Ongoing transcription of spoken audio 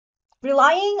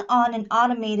Relying on an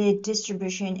automated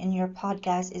distribution in your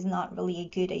podcast is not really a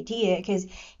good idea because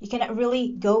you cannot really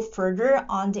go further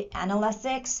on the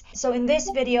analytics. So in this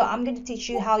video, I'm going to teach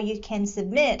you how you can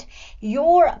submit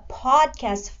your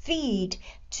podcast feed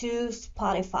to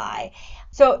Spotify.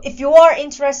 So if you are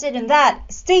interested in that,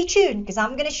 stay tuned because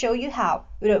I'm going to show you how.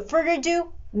 Without further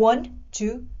ado, 1,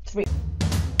 2, 3.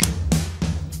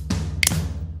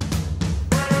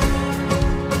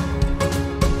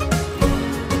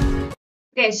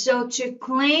 Okay, so to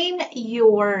claim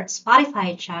your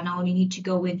Spotify channel, you need to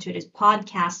go into this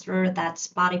podcaster, that's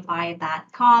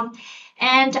spotify.com,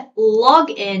 and log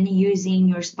in using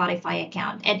your Spotify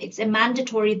account. And it's a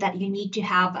mandatory that you need to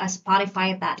have a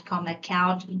spotify.com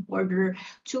account in order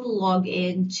to log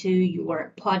into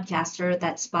your podcaster,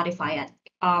 that's spotify.com.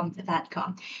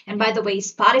 And by the way,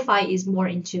 Spotify is more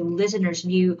into listeners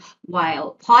view,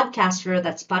 while podcaster,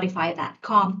 that's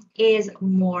spotify.com, is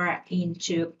more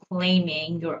into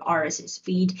claiming your RSS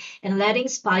feed and letting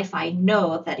Spotify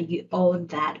know that you own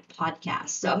that podcast.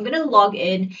 So I'm going to log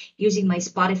in using my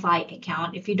Spotify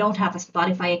account. If you don't have a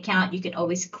Spotify account, you can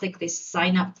always click this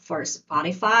sign up for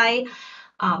Spotify.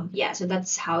 Yeah, so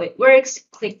that's how it works.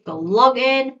 Click the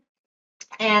login.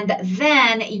 And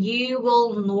then you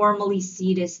will normally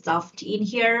see this stuff in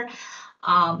here.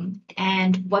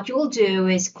 And what you will do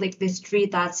is click these three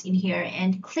dots in here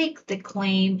and click the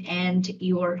claim and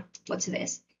your, what's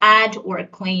this? Add or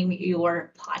claim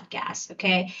your podcast.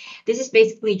 Okay. This is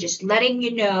basically just letting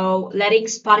you know, letting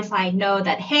Spotify know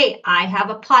that, hey, I have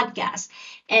a podcast,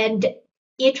 and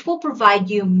it will provide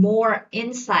you more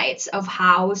insights of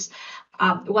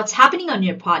what's happening on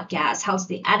your podcast, how's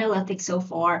the analytics so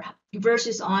far,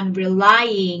 versus on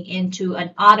relying into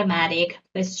an automatic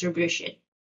distribution.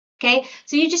 Okay,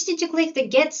 so you just need to click the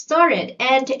get started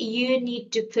and you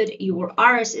need to put your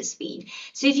RSS feed.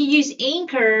 So if you use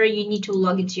Anchor, you need to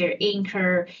log into your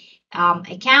Anchor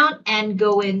account and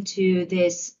go into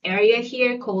this area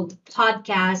here called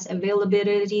podcast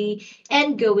availability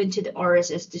and go into the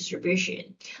RSS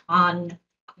distribution. On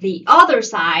the other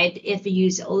side, if you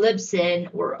use Libsyn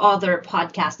or other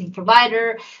podcasting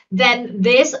provider, then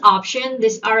this option,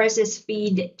 this RSS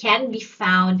feed, can be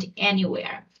found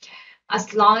anywhere.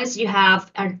 As long as you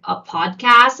have a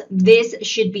podcast, this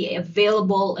should be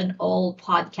available in all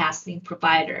podcasting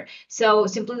provider. So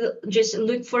simply just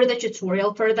look for the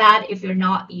tutorial for that if you're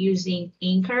not using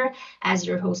Anchor as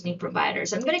your hosting provider.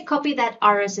 So I'm going to copy that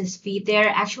RSS feed there.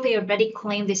 Actually, I already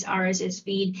claimed this RSS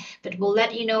feed, but we'll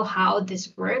let you know how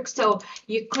this works. So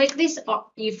you click this,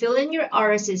 you fill in your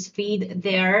RSS feed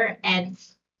there, and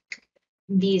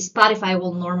the Spotify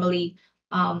will normally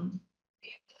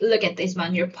look at this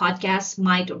one. Your podcast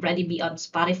might already be on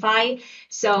Spotify.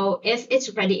 So if it's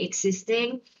already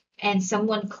existing and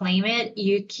someone claim it,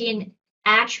 you can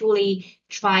actually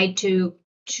try to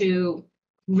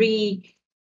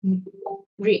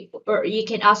or you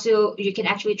can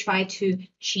actually try to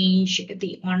change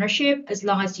the ownership as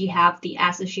long as you have the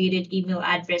associated email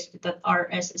address with that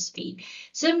RSS feed.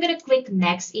 So I'm going to click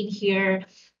next in here,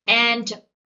 and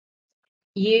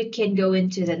you can go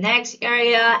into the next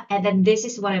area, and then this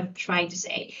is what I'm trying to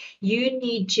say. You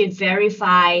need to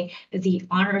verify the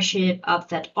ownership of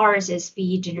that RSS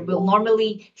feed, and it will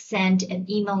normally send an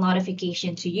email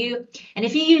notification to you. And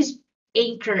if you use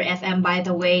Anchor FM, by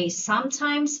the way,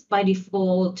 sometimes by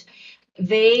default,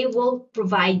 they will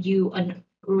provide you a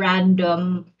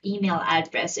random email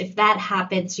address. If that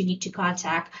happens, you need to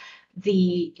contact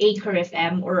the Anchor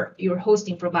FM or your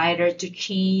hosting provider to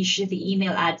change the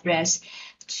email address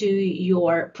to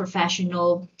your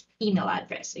professional email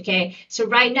address. Okay, so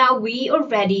right now we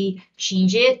already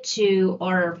changed it to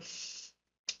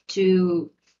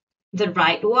the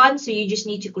right one. So you just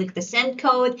need to click the send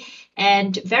code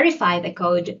and verify the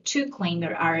code to claim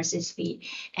your RSS feed.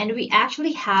 And we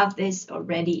actually have this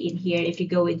already in here. If you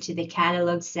go into the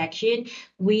catalog section,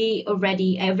 I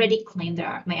already claimed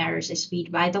my RSS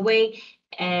feed, by the way.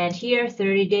 And here,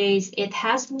 30 days, it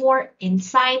has more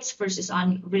insights versus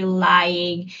on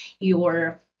relying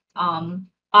your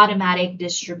automatic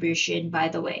distribution, by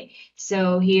the way.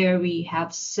 So here we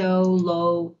have so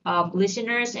low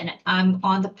listeners, and I'm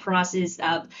on the process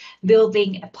of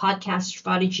building a podcast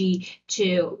strategy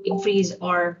to increase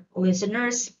our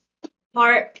listeners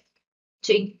part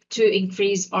to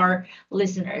increase our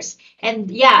listeners. And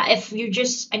yeah, if you're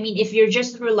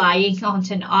just relying on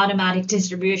an automatic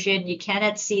distribution, you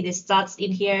cannot see the stats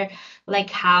in here, like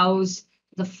how's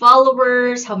the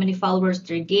followers, how many followers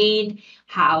they gain,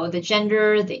 how the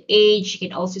gender, the age. You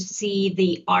can also see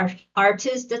the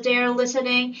artist that they are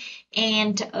listening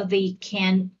and the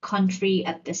country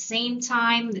at the same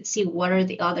time. Let's see what are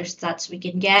the other stats we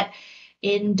can get.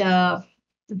 in the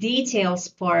details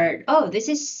part, oh, this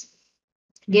is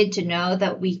good to know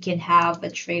that we can have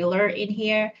a trailer in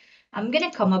here. I'm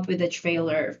gonna come up with a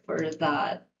trailer for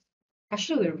that.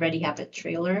 Actually, we already have a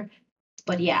trailer,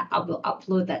 but yeah, I will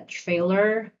upload that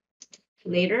trailer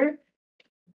later.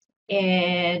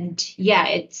 And yeah,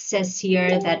 it says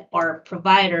here that our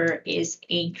provider is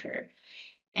Anchor.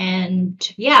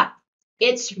 And yeah,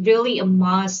 it's really a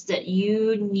must that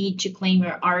you need to claim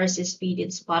your RSS feed in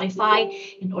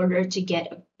Spotify in order to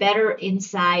get a better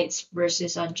insights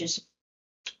versus on just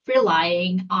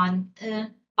relying on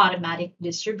automatic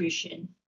distribution.